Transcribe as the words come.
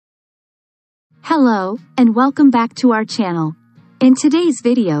Hello, and welcome back to our channel. In today's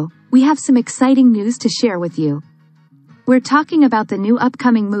video, we have some exciting news to share with you. We're talking about the new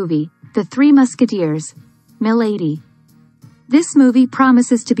upcoming movie, The Three Musketeers, Milady. This movie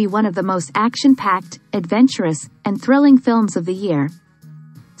promises to be one of the most action-packed, adventurous, and thrilling films of the year.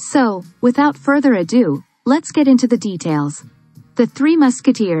 So, without further ado, let's get into the details. The Three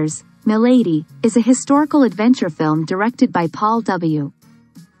Musketeers, Milady, is a historical adventure film directed by Paul W.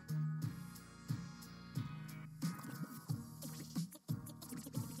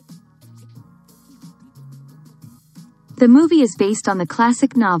 The movie is based on the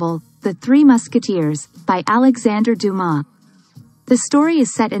classic novel, The Three Musketeers, by Alexandre Dumas. The story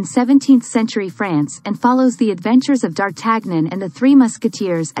is set in 17th century France and follows the adventures of D'Artagnan and the Three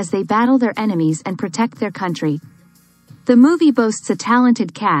Musketeers as they battle their enemies and protect their country. The movie boasts a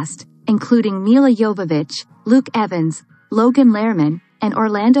talented cast, including Milla Jovovich, Luke Evans, Logan Lerman, and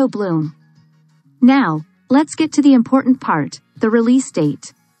Orlando Bloom. Now, let's get to the important part, the release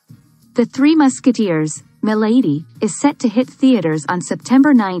date. The Three Musketeers, Milady, is set to hit theaters on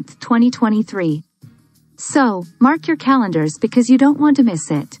September 9, 2023. So, mark your calendars because you don't want to miss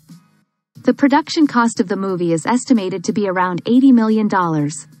it. The production cost of the movie is estimated to be around $80 million.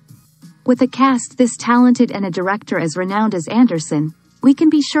 With a cast this talented and a director as renowned as Anderson, we can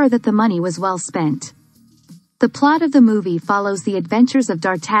be sure that the money was well spent. The plot of the movie follows the adventures of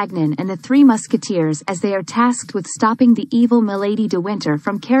D'Artagnan and the Three Musketeers as they are tasked with stopping the evil Milady de Winter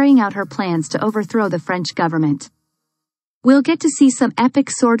from carrying out her plans to overthrow the French government. We'll get to see some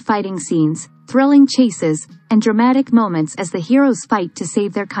epic sword-fighting scenes, thrilling chases, and dramatic moments as the heroes fight to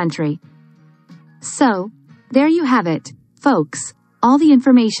save their country. So, there you have it, folks, all the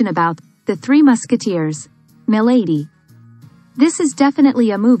information about The Three Musketeers, Milady. This is definitely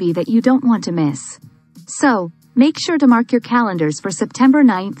a movie that you don't want to miss. So, make sure to mark your calendars for September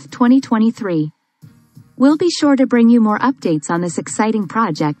 9, 2023. We'll be sure to bring you more updates on this exciting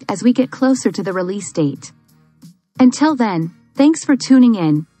project as we get closer to the release date. Until then, thanks for tuning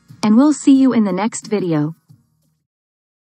in, and we'll see you in the next video.